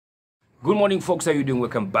Good morning, folks. How you doing?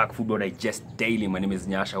 Welcome back, Football Digest Daily. My name is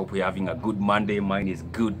Nyash. I hope you're having a good Monday. Mine is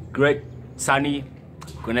good, great, sunny.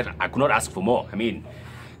 I could not ask for more. I mean,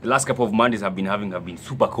 the last couple of Mondays have been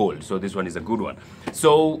super cold, so this one is a good one.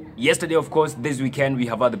 So yesterday, of course, this weekend we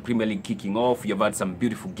have had the Premier League kicking off. We have had some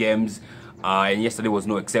beautiful games. And yesterday was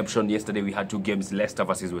no exception. Yesterday we had two games, Leicester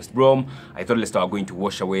versus West Brom. I thought Leicester were going to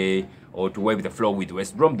wash away or to wipe the floor with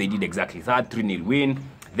West Brom. They did exactly that, 3-0 win.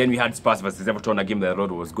 Then we had Spurs versus Everton, a game that I thought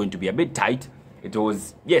was going to be a bit tight. It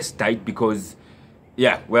was, yes, tight because,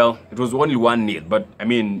 yeah, well, it was only 1-0. But, I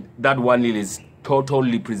mean, that 1-0 is total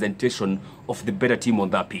representation of the better team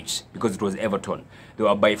on that pitch because it was Everton. They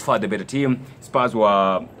were by far the better team. Spurs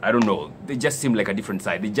were, I don't know, they just seemed like a different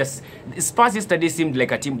side. Spurs yesterday seemed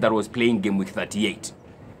like a team that was playing game week 38,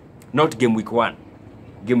 not game week 1.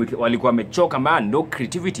 Game week walikuwa wamechoka, man, no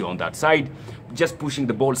creativity on that side, just pushing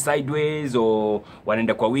the ball sideways or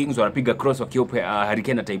wanaenda kwa wings, wanapiga cross wakiope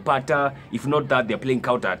Hurricane ataipata. If not that, they're playing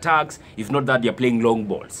counter attacks. If not that, they're playing long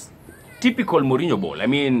balls. Typical Mourinho ball. I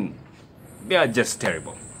mean, they are just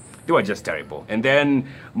terrible. They were just terrible. And then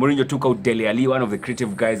Mourinho took out Dele Alli, one of the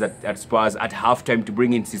creative guys at Spurs, at halftime to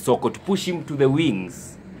bring in Sissoko to push him to the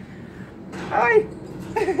wings. Aye.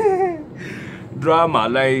 Drama,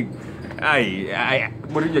 like,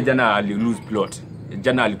 Mourinho jana lose plot.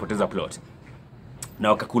 Jana alipoteza plot.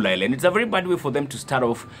 Now kakula ile. And it's a very bad way for them to start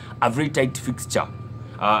off a very tight fixture.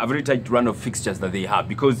 A very tight run of fixtures that they have.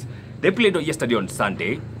 Because they played yesterday on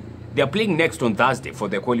Sunday. They are playing next on Thursday for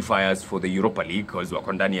their qualifiers for the Europa League, because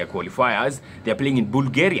Wakondania qualifiers. They are playing in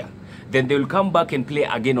Bulgaria. Then they will come back and play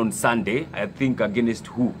again on Sunday. I think against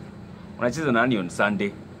who? Wanacheza nani on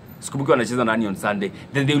Sunday? Sikubuki wanacheza nani on Sunday.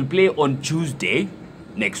 Then they will play on Tuesday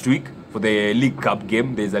next week for the League Cup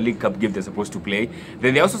game. There's a League Cup game they're supposed to play.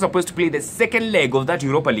 Then they're also supposed to play the second leg of that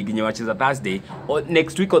Europa League in wacheza Thursday or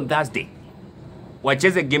next week on Thursday.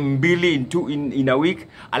 Wacheze game mbili in a week,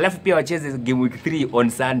 alafu pia wacheze game week 3 on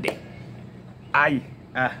Sunday.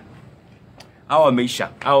 Wameisha.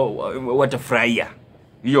 Watafurahia.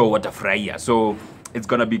 Watafurahia. So it's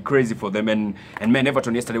gonna be crazy for them. And man,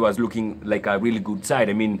 Everton yesterday was looking like a really good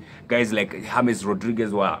side. I mean, guys like James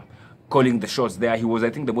Rodriguez were calling the shots there. He was,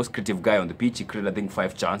 I think, the most creative guy on the pitch. He created, I think,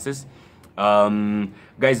 5 chances.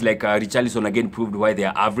 Guys like Richarlison again proved why they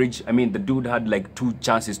are average. I mean, the dude had like 2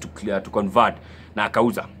 chances to convert. Na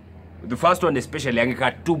akauza. The first one especially,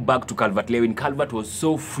 angeka 2 back to Calvert-Lewin. Calvert was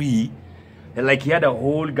so free. Like he had a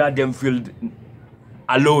whole goddamn field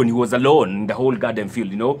alone. He was alone in the whole goddamn field,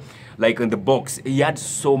 you know? Like in the box. He had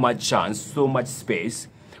so much chance, so much space.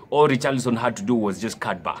 All Richarlison had to do was just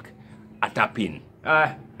cut back. A tap in.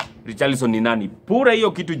 Richarlison ni nani? Pura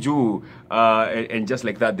hiyo kitu juu. And just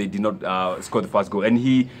like that, they did not score the first goal. And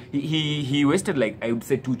he wasted, like, I would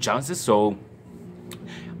say, 2 chances. So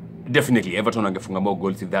definitely, Everton angefunga more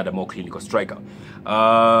goals if they had a more clinical striker.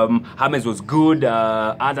 James was good.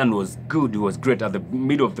 Adan was good. He was great at the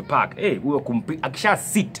middle of the park. Hey, we were complete. Aksha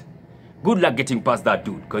sit. Good luck getting past that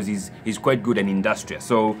dude because he's quite good and industrious.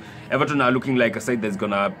 So Everton are looking like a side that's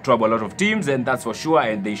gonna trouble a lot of teams, and that's for sure.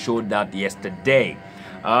 And they showed that yesterday.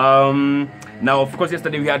 Now, of course,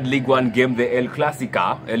 yesterday we had League 1 game, the El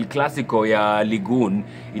Clasico ya Ligue 1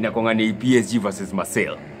 inakonga ni PSG versus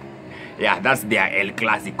Marseille. Yeah, that's their El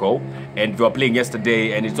Clasico. And we were playing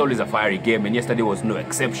yesterday, and it's always a fiery game, and yesterday was no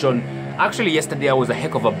exception. Actually, yesterday was a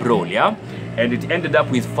heck of a brawl, yeah? And it ended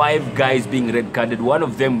up with 5 guys being red-carded, one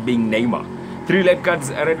of them being Neymar. 3 red cards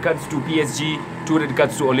to PSG, 2 red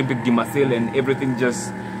cards to Olympique de Marseille, and everything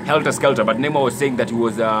just helter-skelter. But Neymar was saying that he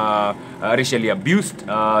was racially abused.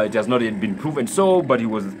 It has not yet been proven so, but he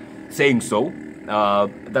was saying so.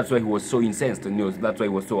 That's why he was so incensed, and that's why he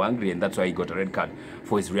was so angry, and that's why he got a red card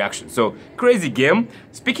for his reaction. So, crazy game.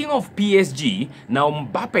 Speaking of PSG, now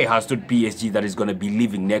Mbappe has told PSG that he's going to be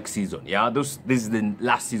leaving next season. Yeah, this is the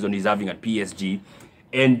last season he's having at PSG.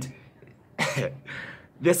 And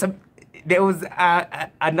there was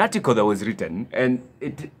an article that was written, and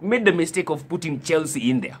it made the mistake of putting Chelsea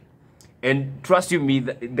in there. And trust you me,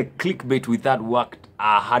 the clickbait with that worked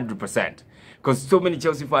 100%. Because so many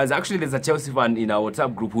Chelsea fans, actually there's a Chelsea fan in our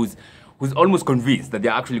WhatsApp group who's almost convinced that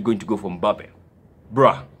they're actually going to go for Mbappe.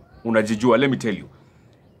 Bruh, unajijua, let me tell you.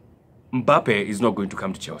 Mbappe is not going to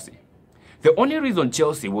come to Chelsea. The only reason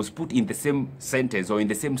Chelsea was put in the same sentence or in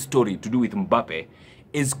the same story to do with Mbappe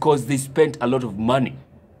is because they spent a lot of money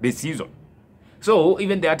this season. So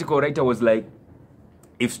even the article writer was like,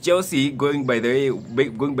 if Chelsea, going by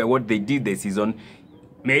what they did this season,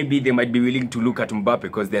 maybe they might be willing to look at Mbappe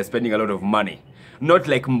because they're spending a lot of money. Not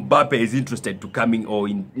like Mbappe is interested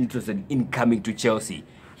in coming to Chelsea.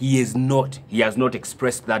 He is not. He has not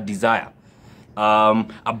expressed that desire.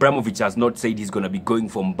 Abramovich has not said he's going to be going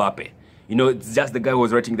for Mbappe. You know, it's just the guy who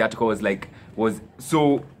was writing the article was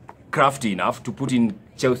so crafty enough to put in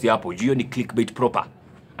Chelsea hapo. Juu ni clickbait proper.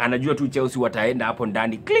 Anajua tu Chelsea wataenda hapo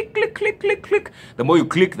ndani. Click, click, click, click, click. The more you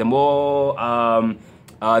click, the more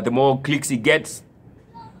clicks he gets,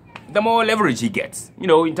 the more leverage he gets. You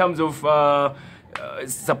know, in terms of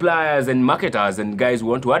suppliers and marketers and guys who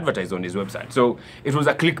want to advertise on his website. So it was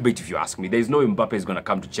a clickbait, if you ask me. There's no Mbappe is going to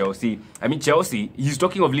come to Chelsea. I mean, Chelsea, he's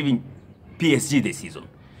talking of leaving PSG this season.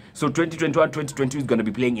 So 2021-2022 is going to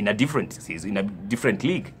be playing in a different season, in a different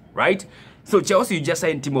league, right? So Chelsea, you just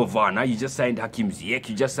signed Timo Werner, you just signed Hakim Ziyech,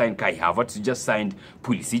 you just signed Kai Havertz, you just signed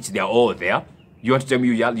Pulisic. They are all there. You want to tell me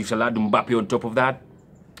you shall add Mbappe on top of that?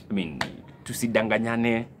 I mean, to see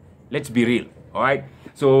Danganyane, let's be real, all right?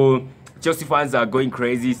 So Chelsea fans are going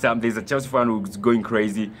crazy. There's a Chelsea fan who's going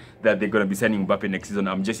crazy that they're going to be signing Mbappe next season.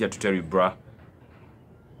 I'm just here to tell you, bruh,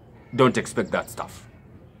 don't expect that stuff.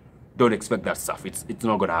 Don't expect that stuff. It's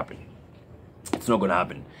not going to happen. It's not going to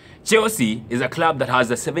happen. Chelsea is a club that has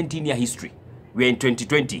a 17-year history. We're in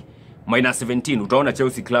 2020, minus 17. Utaona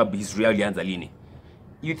Chelsea club history ilianza lini.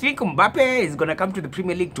 You think Mbappe is going to come to the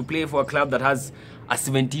Premier League to play for a club that has a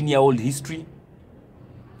 17-year-old history?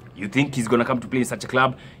 You think he's going to come to play in such a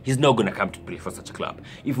club? He's not going to come to play for such a club.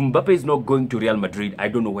 If Mbappe is not going to Real Madrid, I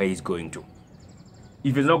don't know where he's going to.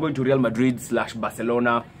 If he's not going to Real Madrid /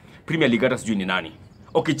 Barcelona, Premier League hata sijui ni nani.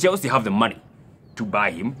 Okay, Chelsea have the money to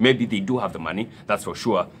buy him. Maybe they do have the money, that's for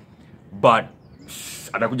sure. But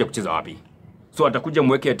atakuja kucheza wapi? So atakuja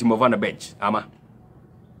mweke Timo Werner bench ama?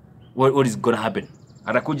 What is going to happen?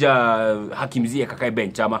 Atakuja Hakim Ziyech kakae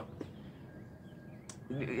bench ama?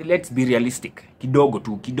 Let's be realistic. Kidogo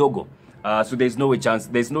tu, kidogo. So there's no chance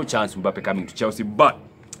Mbappe coming to Chelsea, but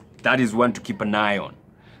that is one to keep an eye on.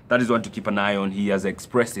 That is one to keep an eye on. He has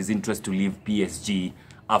expressed his interest to leave PSG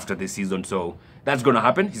after this season, so that's going to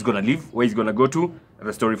happen. He's going to leave. Where he's going to go to,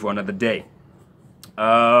 the story for another day.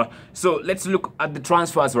 So let's look at the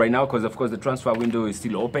transfers right now, because of course the transfer window is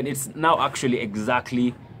still open. It's now actually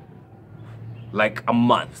exactly like a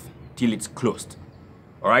month till it's closed.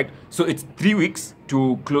 All right, so it's 3 weeks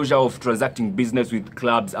to closure of transacting business with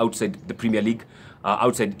clubs outside the Premier League,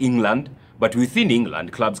 outside England. But within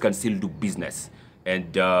England, clubs can still do business.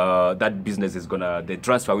 And that business is the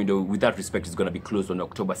transfer window with that respect is gonna be closed on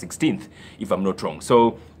October 16th, if I'm not wrong.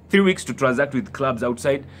 So 3 weeks to transact with clubs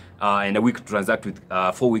outside, and a week to transact with,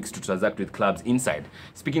 4 weeks to transact with clubs inside.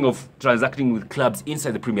 Speaking of transacting with clubs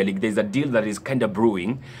inside the Premier League, there's a deal that is kind of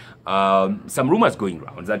brewing. Some rumors going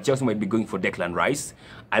around that Chelsea might be going for Declan Rice.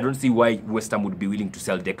 I don't see why West Ham would be willing to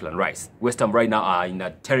sell Declan Rice. West Ham right now are in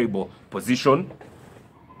a terrible position.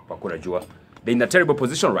 They're in a terrible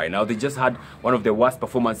position right now. They just had one of their worst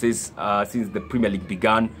performances since the Premier League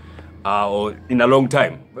began, or in a long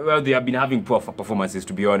time. Well, they have been having poor performances,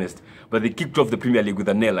 to be honest. But they kicked off the Premier League with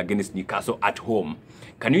a nail against Newcastle at home.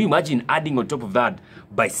 Can you imagine adding on top of that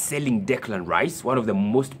by selling Declan Rice, one of the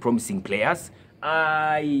most promising players?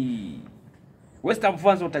 West Ham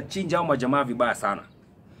fans watachinja au majamaa vibaya sana.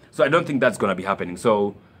 So I don't think that's going to be happening.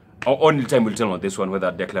 So only time will tell on this one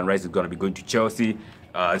whether Declan Rice is going to be going to Chelsea.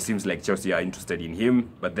 It seems like Chelsea are interested in him,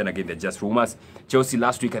 but then again, they're just rumors. Chelsea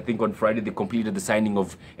last week, I think on Friday, they completed the signing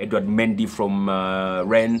of Edouard Mendy from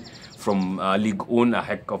Rennes, from Ligue 1, a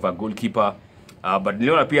heck of a goalkeeper. But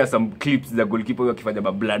niliona pia some clips the goalkeeper wakifanya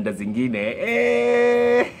mablanda zingine.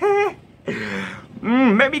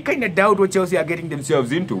 Maybe kind of doubt what Chelsea are getting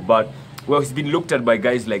themselves into, but well, he's been looked at by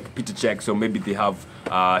guys like Peter Cech, so maybe they have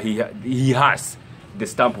he has the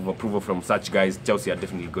stamp of approval from such guys. Chelsea are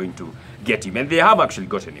definitely going to get him, and they have actually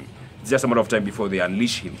gotten him. It's just a matter of time before they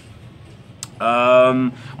unleash him.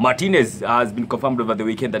 Martinez has been confirmed over the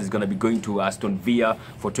weekend that he's going to be going to Aston Villa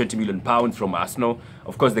for £20 million from Arsenal.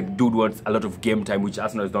 Of course, the dude wants a lot of game time, which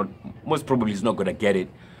Arsenal is not, most probably is not going to get it.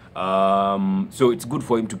 So it's good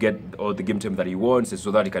for him to get all the game time that he wants,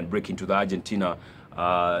 so that he can break into the Argentina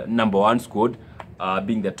 #1 squad,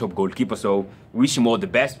 being the top goalkeeper. So wish him all the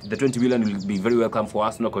best. The 20 million will be very welcome for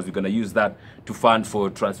Arsenal, because we're going to use that to fund for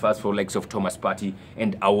transfers for likes of Thomas Partey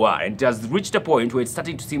and Aouar. And it has reached a point where it's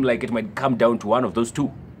starting to seem like it might come down to one of those two,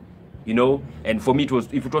 you know. And for me,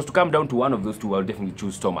 if it was to come down to one of those two, I would definitely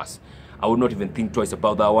choose Thomas. I would not even think twice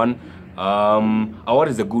about that one. Aouar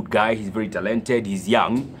is a good guy. He's very talented. He's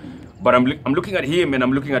young. But I'm looking at him and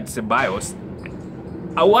I'm looking at Ceballos.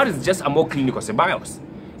 Aouar is just a more clinical Ceballos.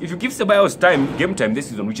 If you give Ceballos game time this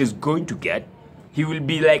season, which is going to get, he will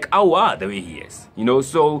be like Aouar the way he is. You know,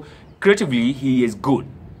 so creatively he is good,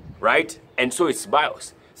 right? And so is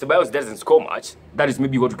Ceballos. Ceballos doesn't score much. That is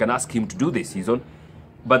maybe what we can ask him to do this season.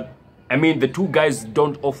 But I mean, the two guys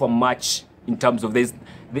don't offer much in terms of this.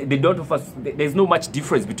 they don't offer, there's no much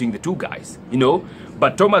difference between the two guys, you know.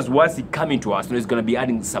 But Thomas, once he come into Arsenal, is going to be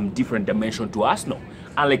adding some different dimension to Arsenal.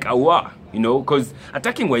 Unlike Aouar, you know, because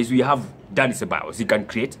attacking wise, we have Dani Ceballos. He can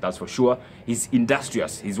create, that's for sure. He's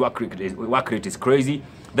industrious. His work rate is crazy.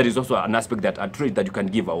 That is also an aspect, that a trait that you can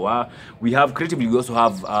give Aouar. We have creatively, we also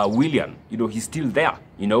have Willian. You know, he's still there.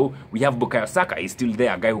 You know, we have Bukayo Saka. He's still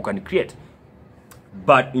there, a guy who can create.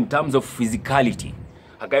 But in terms of physicality,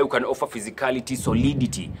 a guy who can offer physicality,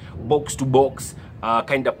 solidity, box to box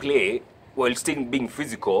kind of play while still being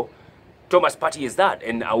physical, Thomas Partey is that,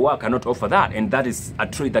 and Aouar cannot offer that, and that is a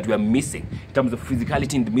trait that we are missing. In terms of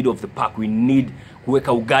physicality in the middle of the park, we need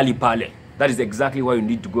kuweka ugali pale. That is exactly why you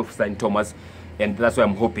need to go for sign Thomas, and that's why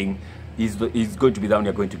I'm hoping he's going to be the one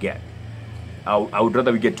you're going to get. I would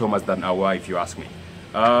rather we get Thomas than Aouar, if you ask me.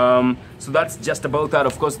 So that's just about that.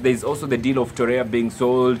 Of course, there's also the deal of Torreira being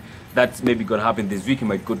sold. That's maybe going to happen this week. He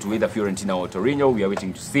might go to either Fiorentina or Torino. We are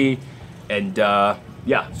waiting to see. And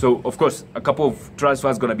yeah, so of course, a couple of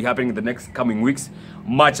transfers going to be happening in the next coming weeks.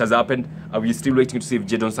 Much has happened. We're still waiting to see if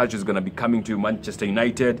Jadon Sancho is going to be coming to Manchester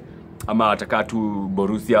United. Ama ataka to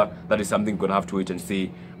Borussia. That is something we're going to have to wait and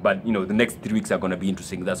see. But, you know, the next 3 weeks are going to be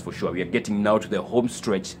interesting, that's for sure. We are getting now to the home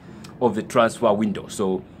stretch of the transfer window.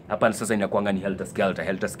 So hapa sasa inakuanga ni helter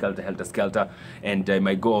skelter, and I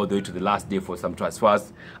might go all the way to the last day for some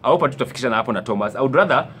transfers. I hope tutafikisha na hapo na Thomas. I would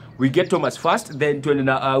rather we get Thomas first, then tuende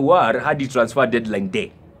na Aouar hadi transfer deadline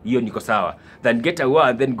day. Hiyo niko sawa. Then get Aouar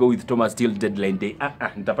and then go with Thomas till deadline day.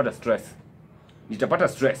 Nitapata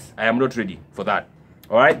stress. I am not ready for that.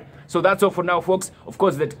 All right. So that's all for now, folks. Of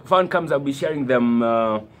course, that fan comes, I'll be sharing them.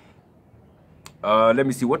 Let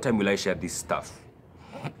me see, what time will I share this stuff?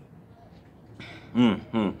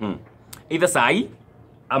 Either sai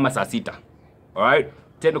ama saa sita. All right,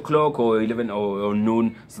 10 o'clock or 11 or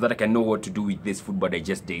noon, so that I can know what to do with this Football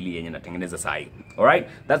Digest daily and natengeneza sai. All right,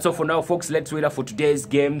 that's all for now, folks. Let's wait up for today's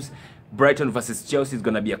games. Brighton versus Chelsea is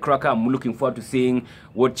gonna be a cracker. I'm looking forward to seeing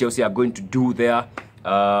what Chelsea are going to do there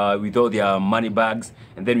with all their money bags.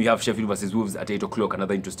 And then we have Sheffield versus Wolves at 8 o'clock,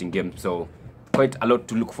 another interesting game. So quite a lot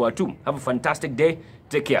to look forward to. Have a fantastic day.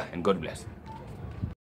 Take care and God bless.